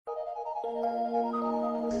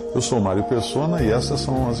Eu sou Mário Persona e essas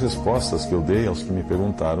são as respostas que eu dei aos que me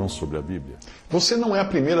perguntaram sobre a Bíblia. Você não é a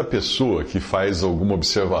primeira pessoa que faz alguma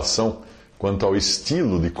observação quanto ao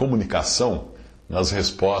estilo de comunicação nas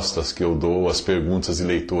respostas que eu dou às perguntas de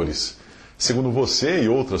leitores. Segundo você e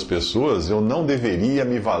outras pessoas, eu não deveria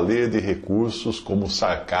me valer de recursos como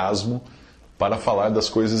sarcasmo para falar das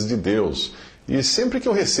coisas de Deus. E sempre que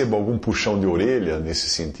eu recebo algum puxão de orelha nesse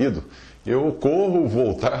sentido, eu corro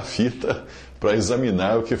voltar a fita para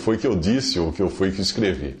examinar o que foi que eu disse ou o que foi que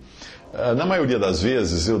escrevi. Na maioria das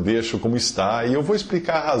vezes eu deixo como está e eu vou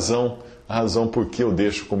explicar a razão por que eu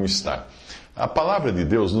deixo como está. A palavra de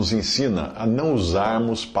Deus nos ensina a não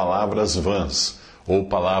usarmos palavras vãs ou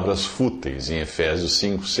palavras fúteis, em Efésios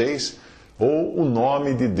 5:6, ou o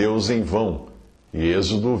nome de Deus em vão, em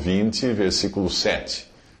Êxodo 20, versículo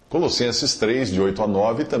 7. Colossenses 3, de 8 a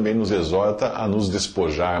 9, também nos exorta a nos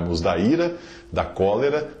despojarmos da ira, da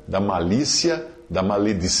cólera, da malícia, da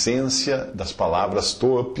maledicência, das palavras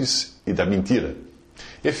torpes e da mentira.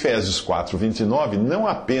 Efésios 4, 29 não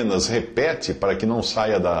apenas repete para que não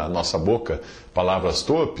saia da nossa boca palavras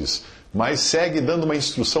torpes, mas segue dando uma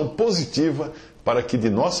instrução positiva para que de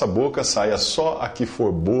nossa boca saia só a que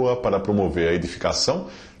for boa para promover a edificação,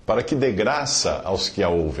 para que dê graça aos que a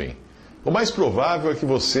ouvem. O mais provável é que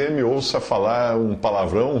você me ouça falar um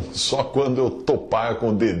palavrão só quando eu topar com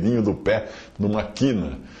o dedinho do pé numa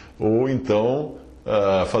quina. Ou então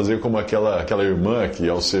fazer como aquela irmã que,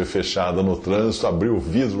 ao ser fechada no trânsito, abriu o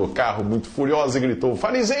vidro do carro muito furiosa e gritou: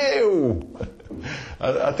 "Fariseu!"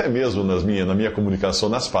 Até mesmo na minha comunicação,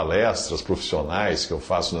 nas palestras profissionais que eu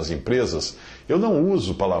faço nas empresas, eu não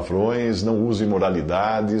uso palavrões, não uso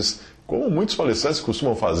imoralidades, como muitos palestrantes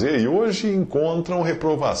costumam fazer e hoje encontram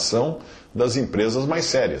reprovação das empresas mais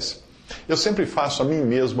sérias. Eu sempre faço a mim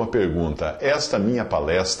mesmo a pergunta: esta minha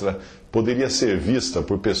palestra poderia ser vista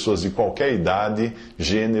por pessoas de qualquer idade,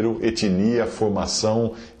 gênero, etnia,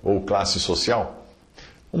 formação ou classe social?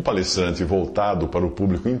 Um palestrante voltado para o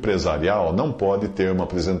público empresarial não pode ter uma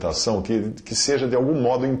apresentação que seja de algum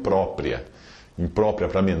modo imprópria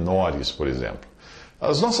para menores, por exemplo.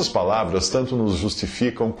 As nossas palavras tanto nos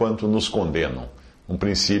justificam quanto nos condenam. Um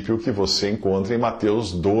princípio que você encontra em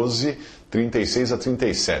Mateus 12, 36 a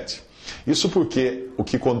 37. Isso porque o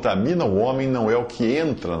que contamina o homem não é o que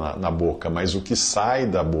entra na boca, mas o que sai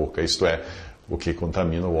da boca, isto é, o que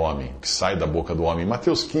contamina o homem, o que sai da boca do homem.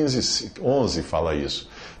 Mateus 15, 11 fala isso.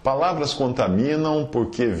 Palavras contaminam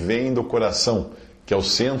porque vêm do coração, que é o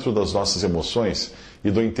centro das nossas emoções, e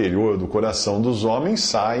do interior do coração dos homens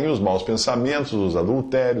saem os maus pensamentos, os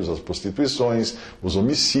adultérios, as prostituições, os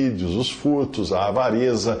homicídios, os furtos, a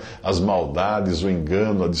avareza, as maldades, o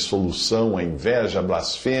engano, a dissolução, a inveja, a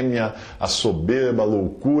blasfêmia, a soberba, a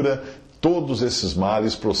loucura. Todos esses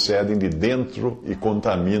males procedem de dentro e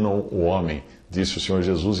contaminam o homem, disse o Senhor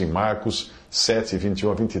Jesus em Marcos 7, 21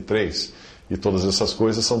 a 23. E todas essas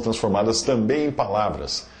coisas são transformadas também em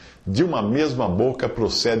palavras. De uma mesma boca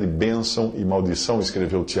procede bênção e maldição,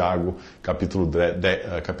 escreveu Tiago,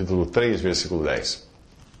 capítulo 3, versículo 10.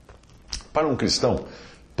 Para um cristão,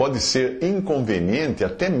 pode ser inconveniente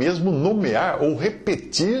até mesmo nomear ou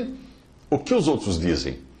repetir o que os outros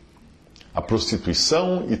dizem. A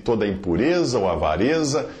prostituição e toda a impureza ou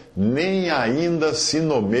avareza nem ainda se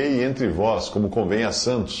nomeie entre vós, como convém a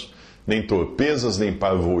santos, nem torpezas, nem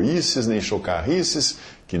parvoíces, nem chocarrices,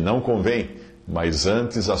 que não convém, mas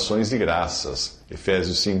antes ações de graças.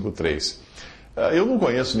 Efésios 5:3. Eu não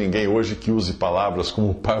conheço ninguém hoje que use palavras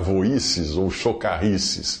como parvoíces ou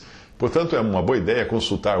chocarrices. Portanto, é uma boa ideia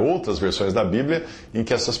consultar outras versões da Bíblia em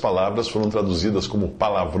que essas palavras foram traduzidas como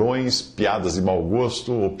palavrões, piadas de mau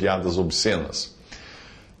gosto ou piadas obscenas.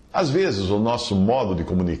 Às vezes, o nosso modo de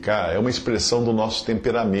comunicar é uma expressão do nosso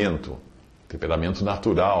temperamento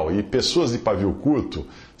natural, e pessoas de pavio curto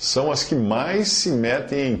são as que mais se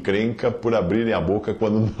metem em encrenca por abrirem a boca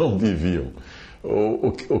quando não deviam.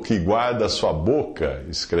 O que guarda a sua boca,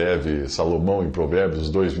 escreve Salomão em Provérbios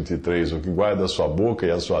 2:23, o que guarda a sua boca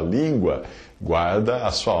e a sua língua, guarda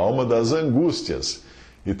a sua alma das angústias.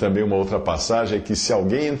 E também uma outra passagem é que se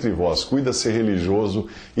alguém entre vós cuida ser religioso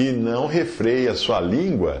e não refreia a sua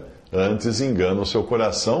língua, antes engana o seu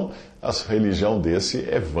coração, a religião desse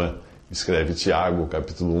é vã. Escreve Tiago,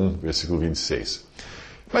 capítulo 1, versículo 26.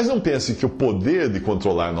 Mas não pense que o poder de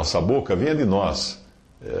controlar nossa boca venha de nós.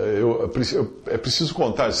 É preciso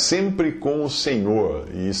contar sempre com o Senhor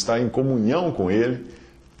e estar em comunhão com Ele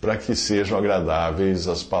para que sejam agradáveis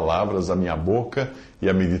as palavras da minha boca e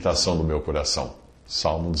a meditação do meu coração.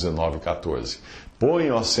 Salmo 19:14.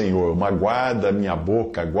 Põe, ó Senhor, uma guarda à minha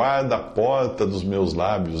boca, guarda a porta dos meus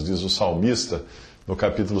lábios, diz o salmista, no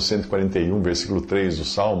capítulo 141, versículo 3 do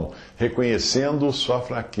Salmo, reconhecendo sua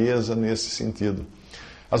fraqueza nesse sentido.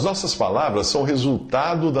 As nossas palavras são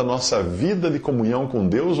resultado da nossa vida de comunhão com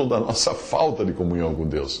Deus ou da nossa falta de comunhão com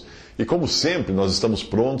Deus. E como sempre, nós estamos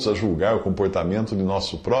prontos a julgar o comportamento de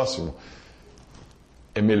nosso próximo.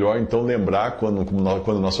 É melhor então lembrar,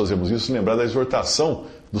 quando nós fazemos isso, lembrar da exortação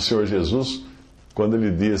do Senhor Jesus, quando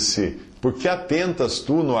ele disse: por que atentas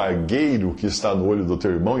tu no argueiro que está no olho do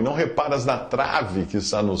teu irmão e não reparas na trave que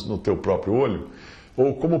está no teu próprio olho?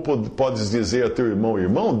 Ou como podes dizer a teu irmão: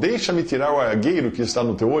 irmão, deixa-me tirar o argueiro que está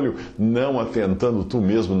no teu olho, não atentando tu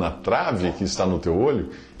mesmo na trave que está no teu olho?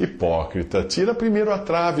 Hipócrita, tira primeiro a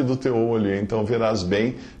trave do teu olho, então verás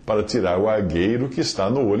bem para tirar o argueiro que está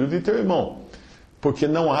no olho de teu irmão. Porque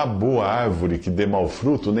não há boa árvore que dê mau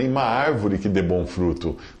fruto, nem má árvore que dê bom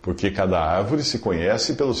fruto, porque cada árvore se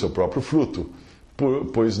conhece pelo seu próprio fruto.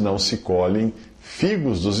 Pois não se colhem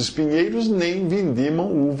figos dos espinheiros, nem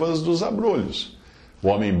vindimam uvas dos abrolhos. O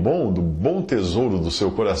homem bom, do bom tesouro do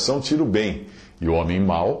seu coração, tira o bem, e o homem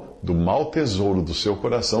mau, do mau tesouro do seu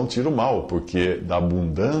coração, tira o mal, porque da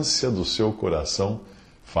abundância do seu coração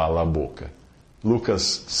fala a boca.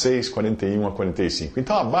 Lucas 6, 41 a 45.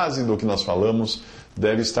 Então a base do que nós falamos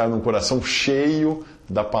deve estar num coração cheio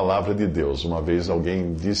da palavra de Deus. Uma vez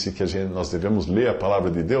alguém disse que nós devemos ler a palavra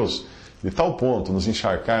de Deus de tal ponto, nos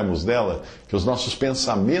encharcarmos dela, que os nossos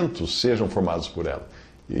pensamentos sejam formados por ela.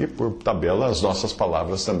 E, por tabela, as nossas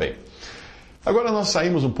palavras também. Agora nós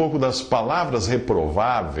saímos um pouco das palavras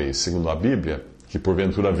reprováveis, segundo a Bíblia, que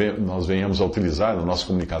porventura nós venhamos a utilizar na nossa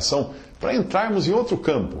comunicação, para entrarmos em outro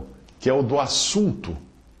campo, que é o do assunto,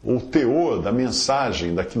 ou teor da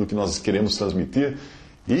mensagem, daquilo que nós queremos transmitir,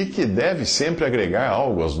 e que deve sempre agregar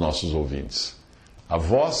algo aos nossos ouvintes. A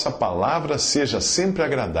vossa palavra seja sempre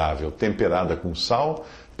agradável, temperada com sal,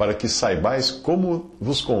 para que saibais como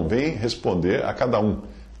vos convém responder a cada um,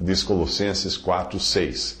 diz Colossenses 4,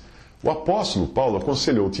 6. O apóstolo Paulo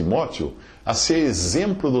aconselhou Timóteo a ser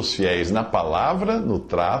exemplo dos fiéis na palavra, no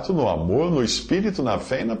trato, no amor, no espírito, na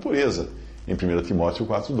fé e na pureza, em 1 Timóteo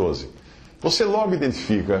 4,12. Você logo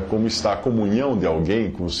identifica como está a comunhão de alguém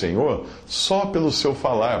com o Senhor só pelo seu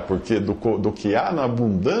falar, porque do que há na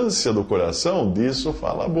abundância do coração, disso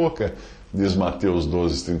fala a boca, diz Mateus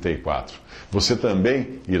 12,34. Você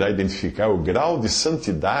também irá identificar o grau de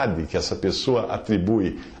santidade que essa pessoa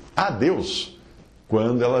atribui a Deus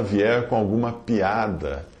quando ela vier com alguma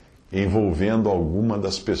piada envolvendo alguma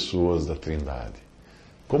das pessoas da Trindade.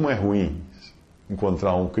 Como é ruim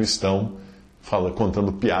encontrar um cristão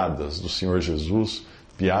contando piadas do Senhor Jesus,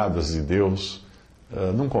 piadas de Deus,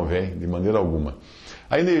 não convém de maneira alguma.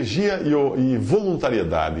 A energia e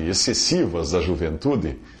voluntariedade excessivas da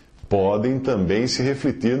juventude podem também se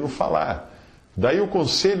refletir no falar. Daí o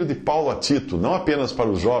conselho de Paulo a Tito, não apenas para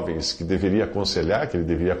os jovens que ele deveria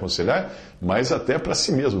aconselhar, mas até para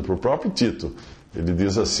si mesmo, para o próprio Tito. Ele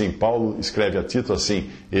diz assim, Paulo escreve a Tito assim: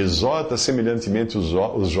 exorta semelhantemente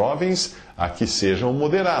os jovens a que sejam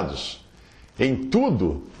moderados. Em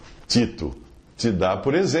tudo, Tito te dá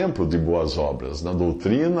por exemplo de boas obras. Na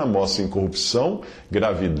doutrina, mostra incorrupção,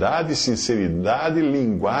 gravidade, sinceridade,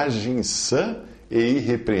 linguagem sã e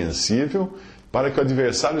irrepreensível, para que o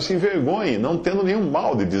adversário se envergonhe, não tendo nenhum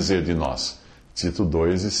mal de dizer de nós. Tito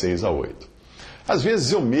 2, de 6 a 8. Às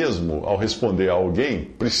vezes eu mesmo, ao responder a alguém,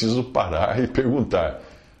 preciso parar e perguntar: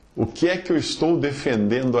 o que é que eu estou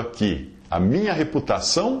defendendo aqui? A minha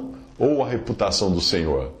reputação ou a reputação do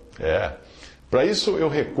Senhor? Para isso eu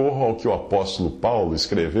recorro ao que o apóstolo Paulo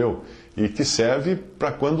escreveu e que serve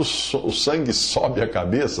para quando o sangue sobe a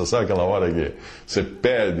cabeça, sabe aquela hora que você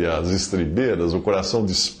perde as estribeiras, o coração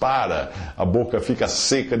dispara, a boca fica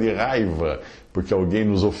seca de raiva porque alguém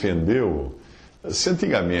nos ofendeu. Se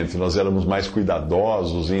antigamente nós éramos mais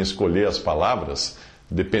cuidadosos em escolher as palavras,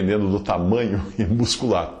 dependendo do tamanho e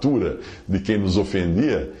musculatura de quem nos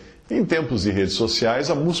ofendia, em tempos de redes sociais,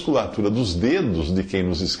 a musculatura dos dedos de quem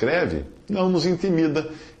nos escreve não nos intimida.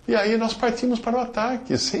 E aí nós partimos para o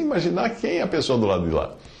ataque, sem imaginar quem é a pessoa do lado de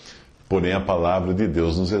lá. Porém, a palavra de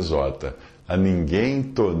Deus nos exorta: a ninguém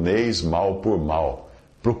torneis mal por mal.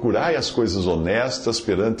 Procurai as coisas honestas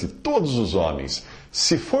perante todos os homens.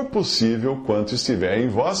 Se for possível, quanto estiver em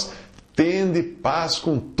vós, tende paz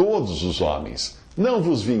com todos os homens. Não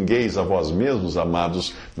vos vingueis a vós mesmos,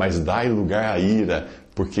 amados, mas dai lugar à ira,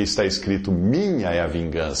 porque está escrito: minha é a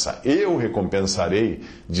vingança, eu recompensarei,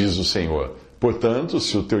 diz o Senhor. Portanto,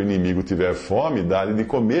 se o teu inimigo tiver fome, dá-lhe de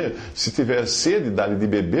comer. Se tiver sede, dá-lhe de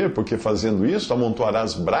beber, porque fazendo isso,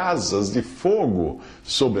 amontoarás brasas de fogo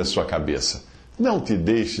sobre a sua cabeça. Não te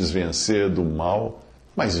deixes vencer do mal,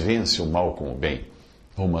 mas vence o mal com o bem.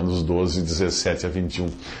 Romanos 12, 17 a 21.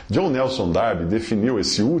 John Nelson Darby definiu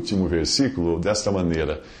esse último versículo desta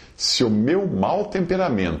maneira: se o meu mau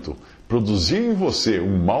temperamento produzir em você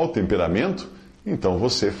um mau temperamento, então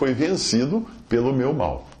você foi vencido pelo meu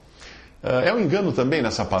mal. É um engano também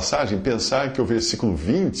nessa passagem pensar que o versículo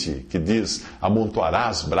 20, que diz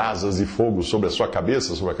amontoarás brasas de fogo sobre a sua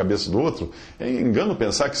cabeça, sobre a cabeça do outro, é engano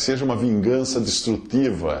pensar que seja uma vingança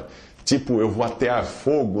destrutiva, tipo eu vou atear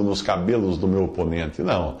fogo nos cabelos do meu oponente.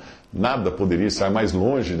 Não, nada poderia estar mais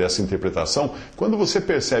longe dessa interpretação quando você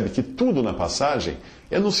percebe que tudo na passagem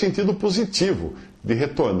é no sentido positivo, de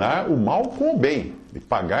retornar o mal com o bem, de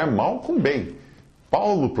pagar mal com bem.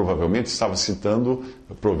 Paulo provavelmente estava citando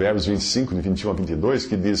Provérbios 25, de 21 a 22,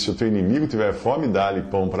 que diz: se o teu inimigo tiver fome, dá-lhe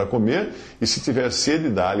pão para comer, e se tiver sede,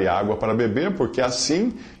 dá-lhe água para beber, porque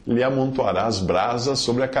assim lhe amontoarás brasas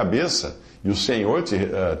sobre a cabeça, e o Senhor te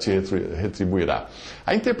retribuirá.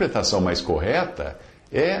 A interpretação mais correta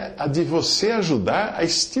é a de você ajudar a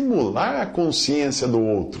estimular a consciência do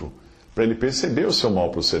outro, para ele perceber o seu mau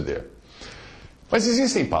proceder. Mas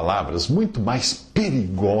existem palavras muito mais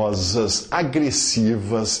perigosas,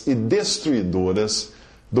 agressivas e destruidoras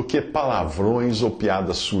do que palavrões ou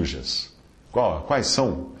piadas sujas. Quais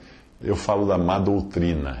são? Eu falo da má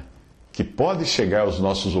doutrina, que pode chegar aos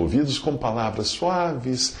nossos ouvidos com palavras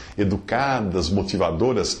suaves, educadas,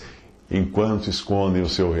 motivadoras, enquanto escondem o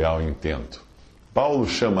seu real intento. Paulo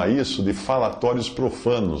chama isso de falatórios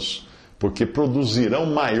profanos, porque produzirão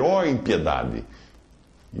maior impiedade.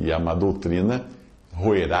 E a má doutrina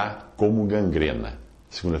roerá como gangrena.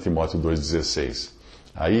 2 Timóteo 2,16.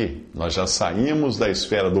 Aí nós já saímos da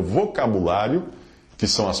esfera do vocabulário, que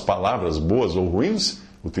são as palavras boas ou ruins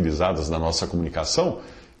utilizadas na nossa comunicação,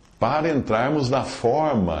 para entrarmos na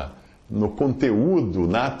forma, no conteúdo,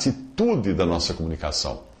 na atitude da nossa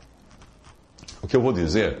comunicação. O que eu vou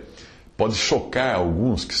dizer pode chocar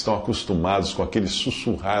alguns que estão acostumados com aquele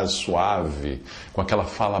sussurrar suave, com aquela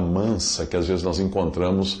fala mansa que às vezes nós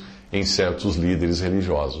encontramos em certos líderes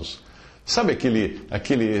religiosos. Sabe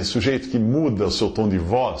aquele sujeito que muda o seu tom de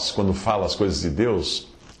voz quando fala as coisas de Deus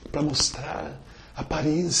para mostrar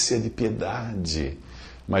aparência de piedade,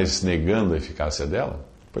 mas negando a eficácia dela?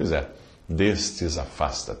 Pois é, destes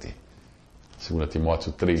afasta-te. 2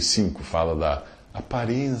 Timóteo 3,5 fala da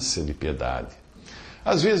aparência de piedade.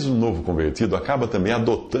 Às vezes um novo convertido acaba também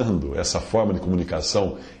adotando essa forma de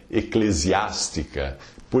comunicação eclesiástica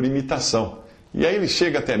por imitação. E aí ele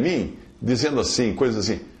chega até mim dizendo assim, coisas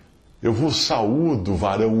assim: eu vos saúdo,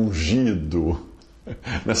 varão ungido.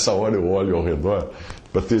 Nessa hora eu olho ao redor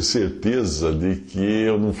para ter certeza de que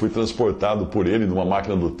eu não fui transportado por ele numa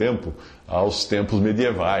máquina do tempo aos tempos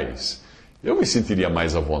medievais. Eu me sentiria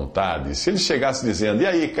mais à vontade se ele chegasse dizendo: e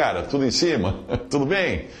aí, cara, tudo em cima? Tudo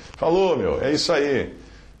bem? Falou, meu, é isso aí.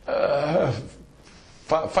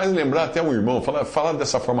 Faz lembrar até um irmão, falar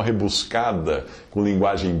dessa forma rebuscada, com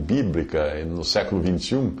linguagem bíblica no século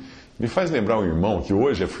XXI, me faz lembrar um irmão que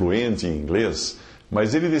hoje é fluente em inglês,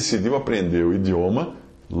 mas ele decidiu aprender o idioma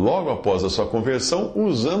logo após a sua conversão,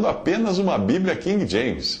 usando apenas uma Bíblia King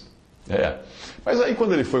James. Mas aí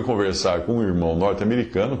quando ele foi conversar com um irmão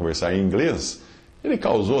norte-americano, conversar em inglês, ele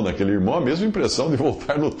causou naquele irmão a mesma impressão de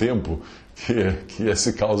voltar no tempo que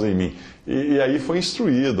esse causa em mim. E aí foi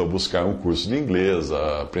instruído a buscar um curso de inglês,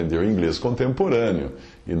 a aprender o inglês contemporâneo,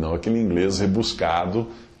 e não aquele inglês rebuscado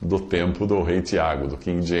do tempo do rei Tiago, do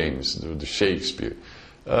King James, do Shakespeare.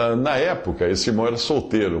 Na época, esse irmão era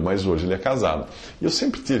solteiro, mas hoje ele é casado. E eu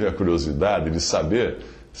sempre tive a curiosidade de saber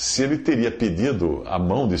se ele teria pedido a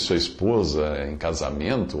mão de sua esposa em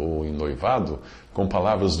casamento ou em noivado com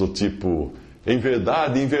palavras do tipo: em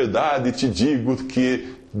verdade te digo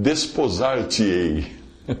que desposar-te-ei.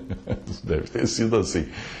 Deve ter sido assim.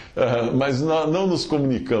 Mas não nos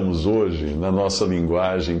comunicamos hoje, na nossa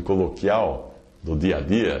linguagem coloquial do dia a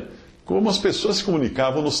dia, como as pessoas se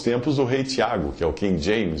comunicavam nos tempos do rei Tiago, que é o King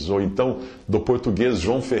James, ou então do português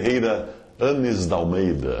João Ferreira Anes da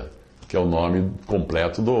Almeida, que é o nome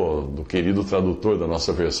completo do querido tradutor da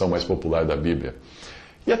nossa versão mais popular da Bíblia.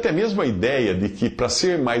 E até mesmo a ideia de que, para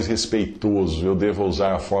ser mais respeitoso, eu devo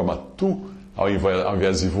usar a forma tu ao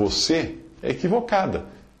invés de você é equivocada.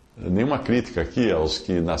 Nenhuma crítica aqui aos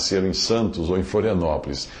que nasceram em Santos ou em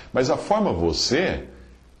Florianópolis. Mas a forma você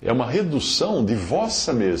é uma redução de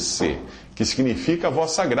vossa mercê, que significa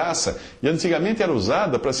vossa graça. E antigamente era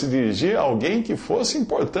usada para se dirigir a alguém que fosse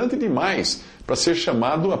importante demais, para ser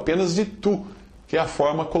chamado apenas de tu, que é a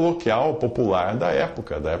forma coloquial popular da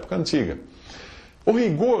época antiga. O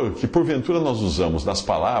rigor que porventura nós usamos nas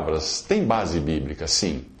palavras tem base bíblica,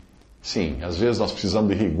 sim. Sim, às vezes nós precisamos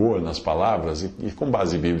de rigor nas palavras e com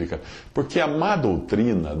base bíblica, porque a má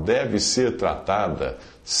doutrina deve ser tratada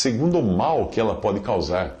segundo o mal que ela pode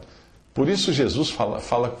causar. Por isso Jesus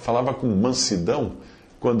falava com mansidão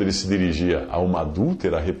quando ele se dirigia a uma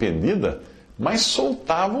adúltera arrependida, mas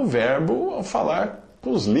soltava o verbo ao falar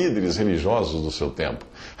com os líderes religiosos do seu tempo.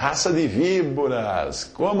 Raça de víboras,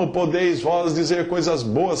 como podeis vós dizer coisas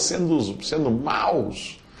boas sendo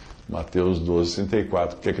maus? Mateus 12,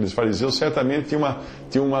 34. Porque aqueles fariseus certamente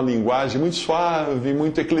tinham uma linguagem muito suave,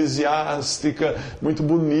 muito eclesiástica, muito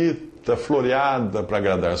bonita, floreada para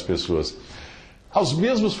agradar as pessoas. Aos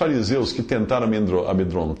mesmos fariseus que tentaram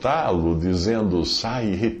amedrontá-lo, dizendo,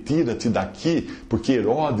 sai, retira-te daqui, porque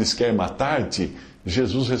Herodes quer matar-te,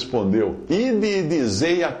 Jesus respondeu, ide e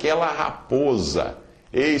dizei àquela raposa,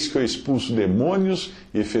 eis que eu expulso demônios,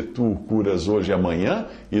 efetuo curas hoje e amanhã,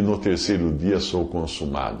 e no terceiro dia sou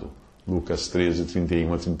consumado. Lucas 13,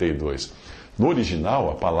 31 a 32. No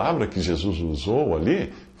original, a palavra que Jesus usou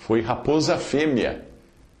ali foi raposa fêmea,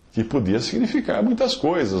 que podia significar muitas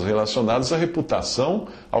coisas relacionadas à reputação,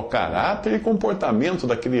 ao caráter e comportamento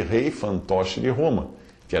daquele rei fantoche de Roma,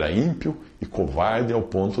 que era ímpio e covarde ao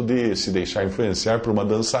ponto de se deixar influenciar por uma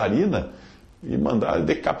dançarina e mandar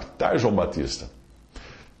decapitar João Batista.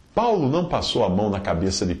 Paulo não passou a mão na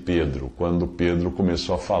cabeça de Pedro quando Pedro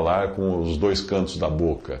começou a falar com os dois cantos da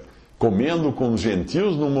boca, comendo com os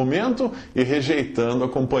gentios num momento e rejeitando a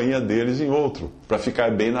companhia deles em outro, para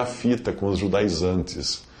ficar bem na fita com os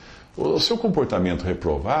judaizantes. O seu comportamento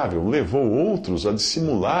reprovável levou outros a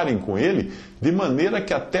dissimularem com ele, de maneira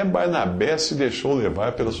que até Barnabé se deixou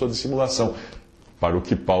levar pela sua dissimulação. Para o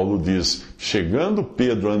que Paulo diz, chegando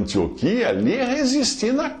Pedro a Antioquia, lhe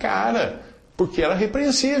resisti na cara, porque era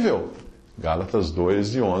repreensível. Gálatas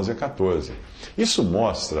 2, de 11 a 14. Isso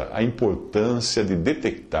mostra a importância de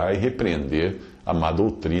detectar e repreender a má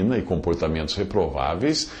doutrina e comportamentos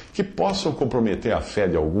reprováveis que possam comprometer a fé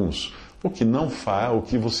de alguns, o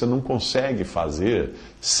que você não consegue fazer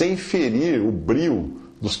sem ferir o brio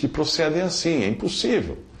dos que procedem assim. É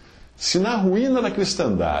impossível. Se na ruína da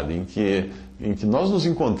cristandade em que nós nos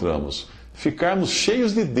encontramos, ficarmos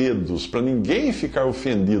cheios de dedos para ninguém ficar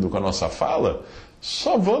ofendido com a nossa fala,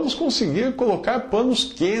 só vamos conseguir colocar panos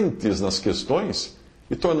quentes nas questões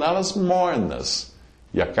e torná-las mornas.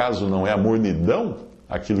 E acaso não é a mornidão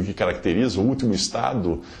aquilo que caracteriza o último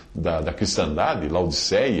estado da cristandade,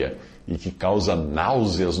 Laodiceia, e que causa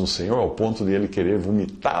náuseas no Senhor ao ponto de ele querer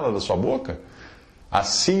vomitá-la da sua boca?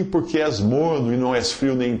 Assim, porque és morno e não és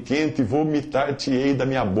frio nem quente, vomitar-te-ei da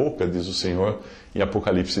minha boca, diz o Senhor em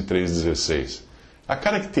Apocalipse 3,16. A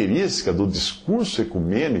característica do discurso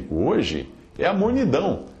ecumênico hoje é a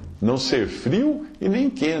mornidão, não ser frio e nem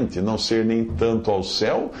quente, não ser nem tanto ao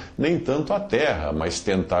céu, nem tanto à terra, mas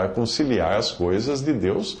tentar conciliar as coisas de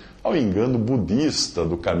Deus ao engano budista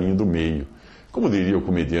do caminho do meio. Como diria o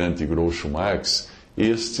comediante Groucho Marx,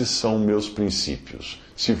 estes são meus princípios.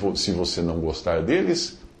 Se você não gostar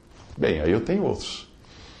deles, bem, aí eu tenho outros.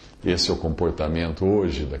 Esse é o comportamento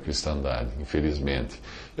hoje da cristandade, infelizmente.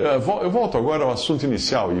 Eu volto agora ao assunto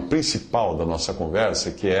inicial e principal da nossa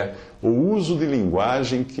conversa, que é o uso de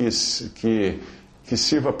linguagem que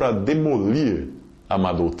sirva para demolir a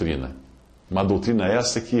má doutrina. Má doutrina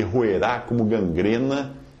essa que roerá como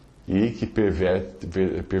gangrena e que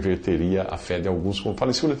perverteria a fé de alguns, como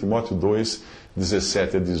fala em 2 Timóteo 2,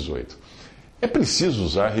 17 a 18. É preciso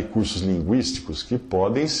usar recursos linguísticos que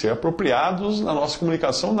podem ser apropriados na nossa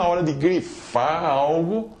comunicação na hora de grifar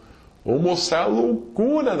algo ou mostrar a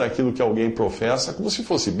loucura daquilo que alguém professa como se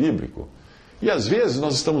fosse bíblico. E às vezes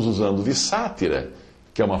nós estamos usando de sátira,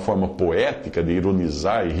 que é uma forma poética de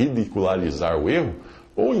ironizar e ridicularizar o erro,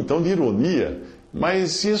 ou então de ironia,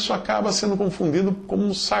 mas isso acaba sendo confundido como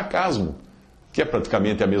um sarcasmo, que é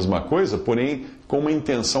praticamente a mesma coisa, porém com uma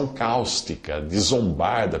intenção cáustica, de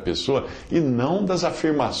zombar da pessoa e não das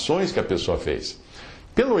afirmações que a pessoa fez.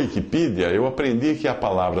 Pela Wikipedia, eu aprendi que a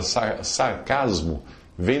palavra sarcasmo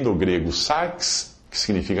vem do grego sarx, que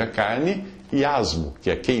significa carne, e asmo, que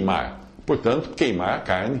é queimar. Portanto, queimar a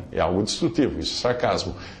carne é algo destrutivo, isso é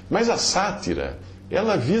sarcasmo. Mas a sátira,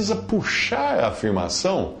 ela visa puxar a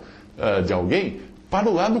afirmação de alguém para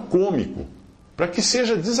o lado cômico, para que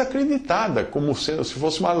seja desacreditada, como se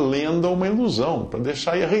fosse uma lenda ou uma ilusão, para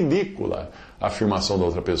deixar ridícula a afirmação da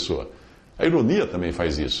outra pessoa. A ironia também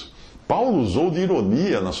faz isso. Paulo usou de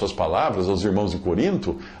ironia nas suas palavras aos irmãos de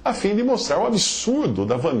Corinto, a fim de mostrar o absurdo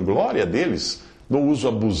da vanglória deles, do uso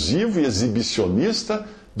abusivo e exibicionista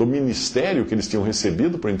do ministério que eles tinham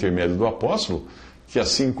recebido por intermédio do apóstolo, que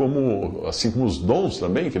assim como os dons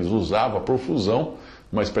também, que eles usavam a profusão,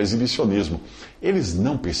 mas para exibicionismo. Eles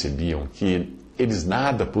não percebiam que eles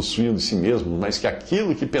nada possuíam de si mesmos, mas que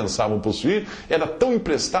aquilo que pensavam possuir era tão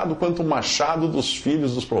emprestado quanto o machado dos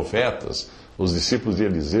filhos dos profetas, os discípulos de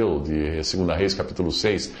Eliseu, de 2 Reis capítulo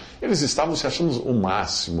 6. Eles estavam se achando o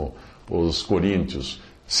máximo, os coríntios,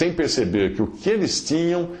 sem perceber que o que eles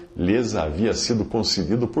tinham lhes havia sido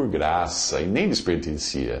concedido por graça e nem lhes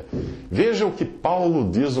pertencia. Veja o que Paulo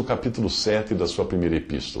diz no capítulo 7 da sua primeira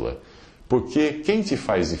epístola. Porque quem te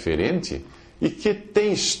faz diferente? E que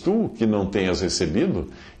tens tu que não tenhas recebido?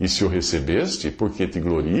 E se o recebeste, por que te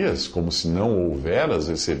glorias, como se não o houveras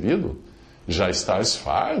recebido? Já estáis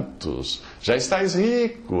fartos, já estáis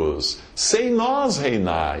ricos, sem nós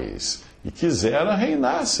reinais. E quisera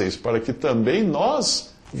reinasseis, para que também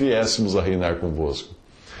nós viéssemos a reinar convosco.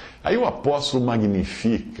 Aí o apóstolo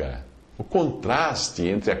magnifica o contraste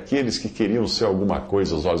entre aqueles que queriam ser alguma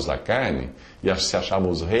coisa aos olhos da carne e se achavam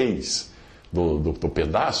os reis do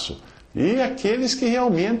pedaço, e aqueles que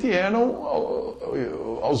realmente eram,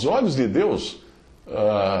 aos olhos de Deus,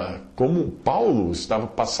 como Paulo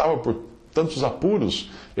passava por tantos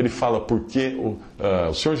apuros. Ele fala porque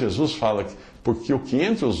o Senhor Jesus fala porque o que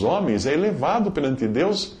entre os homens é elevado perante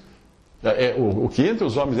Deus. O que entre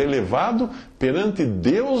os homens é elevado perante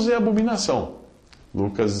Deus é abominação.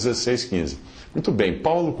 Lucas 16, 15. Muito bem,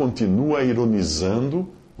 Paulo continua ironizando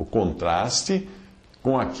o contraste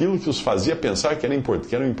com aquilo que os fazia pensar que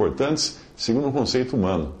eram importantes segundo o conceito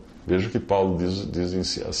humano. Veja o que Paulo diz em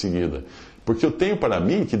seguida. Porque eu tenho para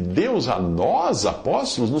mim que Deus a nós,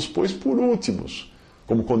 apóstolos, nos pôs por últimos,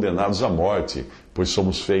 como condenados à morte, pois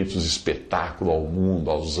somos feitos espetáculo ao mundo,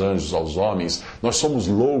 aos anjos, aos homens. Nós somos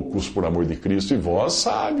loucos por amor de Cristo, e vós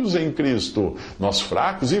sábios em Cristo. Nós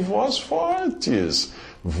fracos e vós fortes.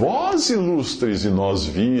 Vós ilustres e nós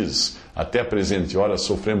vis. Até a presente hora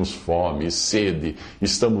sofremos fome e sede,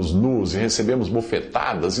 estamos nus e recebemos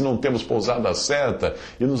bofetadas e não temos pousada certa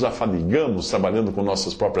e nos afadigamos trabalhando com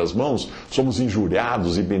nossas próprias mãos, somos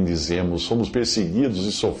injuriados e bendizemos, somos perseguidos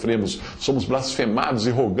e sofremos, somos blasfemados e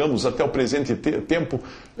rogamos até o presente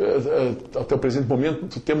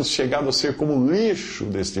momento temos chegado a ser como lixo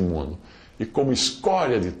deste mundo e como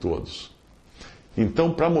escória de todos.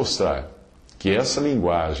 Então, para mostrar que essa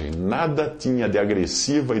linguagem nada tinha de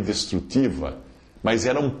agressiva e destrutiva, mas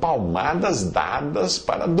eram palmadas dadas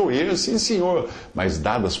para doer, sim senhor, mas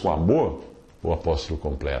dadas com amor, o apóstolo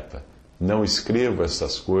completa: não escrevo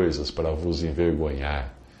estas coisas para vos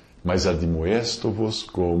envergonhar, mas admoesto-vos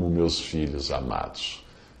como meus filhos amados.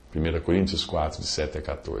 1 Coríntios 4, de 7 a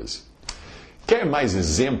 14. Quer mais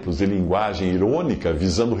exemplos de linguagem irônica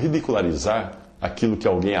visando ridicularizar aquilo que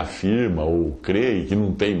alguém afirma ou crê e que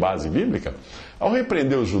não tem base bíblica? Ao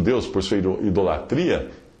repreender os judeus por sua idolatria,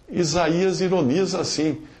 Isaías ironiza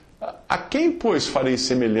assim: a quem, pois, fareis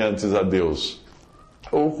semelhantes a Deus?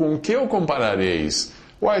 Ou com que o comparareis?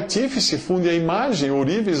 O artífice funde a imagem,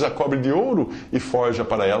 ourives a cobre de ouro e forja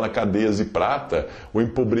para ela cadeias de prata. O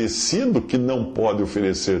empobrecido, que não pode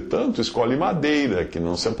oferecer tanto, escolhe madeira, que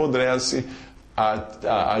não se apodrece.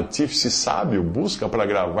 A artífice sábio busca para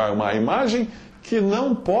gravar uma imagem que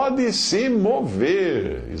não pode se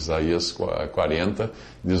mover. Isaías 40,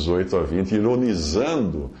 18 a 20,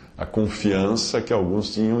 ironizando a confiança que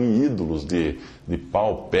alguns tinham em ídolos de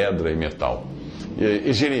pau, pedra e metal.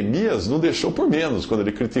 E Jeremias não deixou por menos quando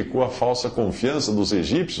ele criticou a falsa confiança dos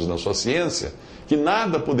egípcios na sua ciência, que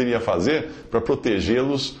nada poderia fazer para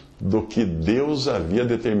protegê-los do que Deus havia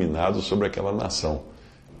determinado sobre aquela nação.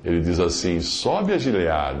 Ele diz assim: sobe a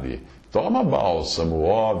Gileade, toma bálsamo,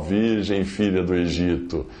 ó Virgem filha do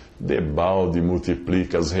Egito, debalde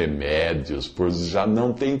multiplicas remédios, pois já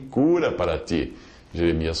não tem cura para ti.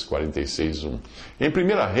 Jeremias 46, 1. Em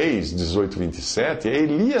 1 Reis 18, 27, é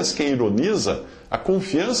Elias quem ironiza a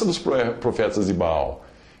confiança dos profetas de Baal.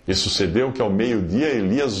 E sucedeu que ao meio-dia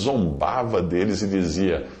Elias zombava deles e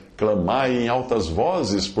dizia: clamai em altas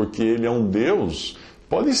vozes, porque ele é um Deus.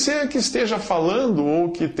 Pode ser que esteja falando,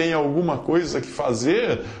 ou que tenha alguma coisa que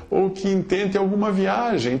fazer, ou que intente alguma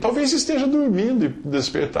viagem. Talvez esteja dormindo e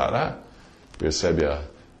despertará. Percebe a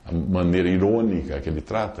maneira irônica que ele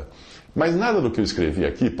trata? Mas nada do que eu escrevi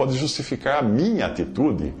aqui pode justificar a minha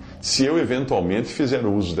atitude se eu eventualmente fizer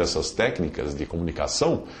uso dessas técnicas de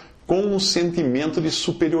comunicação com um sentimento de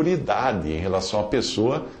superioridade em relação à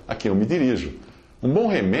pessoa a quem eu me dirijo. Um bom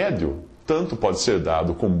remédio tanto pode ser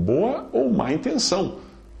dado com boa ou má intenção,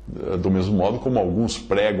 do mesmo modo como alguns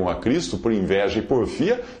pregam a Cristo por inveja e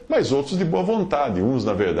porfia, mas outros de boa vontade. Uns,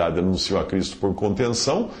 na verdade, anunciam a Cristo por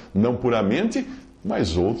contenção, não puramente,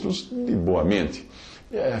 mas outros de boa mente.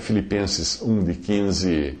 Filipenses 1, de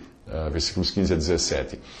 15, versículos 15 a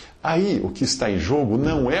 17. Aí, o que está em jogo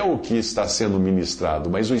não é o que está sendo ministrado,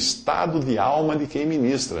 mas o estado de alma de quem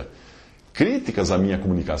ministra. Críticas à minha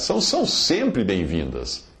comunicação são sempre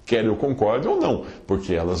bem-vindas, quer eu concorde ou não,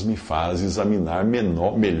 porque elas me fazem examinar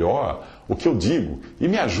melhor o que eu digo e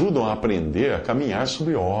me ajudam a aprender a caminhar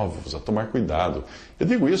sobre ovos, a tomar cuidado. Eu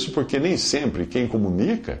digo isso porque nem sempre quem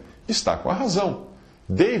comunica está com a razão.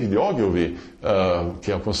 David Ogilvy,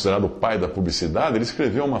 que é considerado o pai da publicidade, ele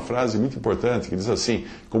escreveu uma frase muito importante que diz assim: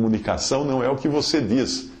 comunicação não é o que você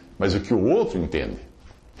diz, mas o que o outro entende.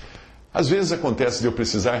 Às vezes acontece de eu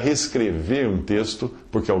precisar reescrever um texto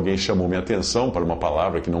porque alguém chamou minha atenção para uma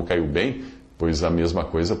palavra que não caiu bem, pois a mesma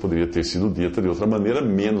coisa poderia ter sido dita de outra maneira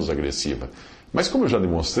menos agressiva. Mas como eu já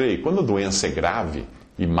demonstrei, quando a doença é grave,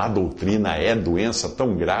 e má doutrina é doença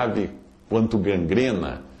tão grave quanto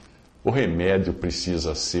gangrena, o remédio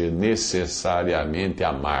precisa ser necessariamente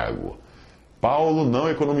amargo. Paulo não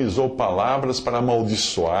economizou palavras para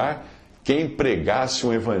amaldiçoar quem pregasse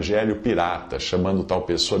um evangelho pirata, chamando tal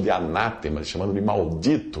pessoa de anátema, chamando de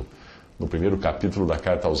maldito, no primeiro capítulo da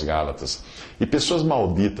carta aos Gálatas. E pessoas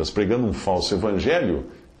malditas pregando um falso evangelho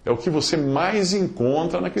é o que você mais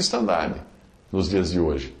encontra na cristandade nos dias de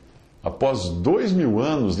hoje. Após 2000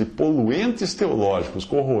 anos de poluentes teológicos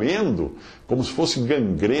corroendo como se fosse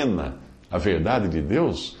gangrena a verdade de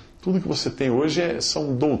Deus, tudo que você tem hoje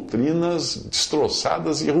são doutrinas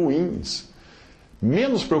destroçadas e ruins.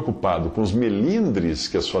 Menos preocupado com os melindres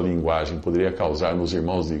que a sua linguagem poderia causar nos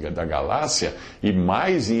irmãos da Galácia e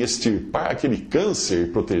mais em extirpar aquele câncer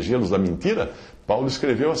e protegê-los da mentira, Paulo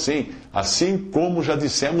escreveu assim: assim como já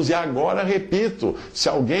dissemos e agora repito, se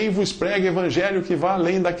alguém vos prega evangelho que vá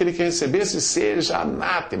além daquele que recebesse, seja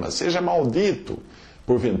anátema, seja maldito.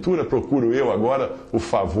 Porventura procuro eu agora o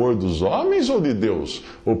favor dos homens ou de Deus?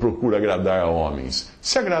 Ou procuro agradar a homens?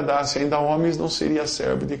 Se agradasse ainda a homens, não seria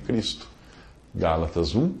servo de Cristo.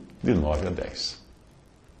 Gálatas 1, de 9 a 10.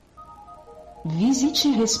 Visite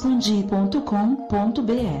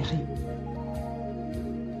respondi.com.br.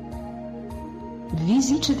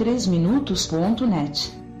 Visite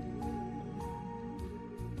 3minutos.net.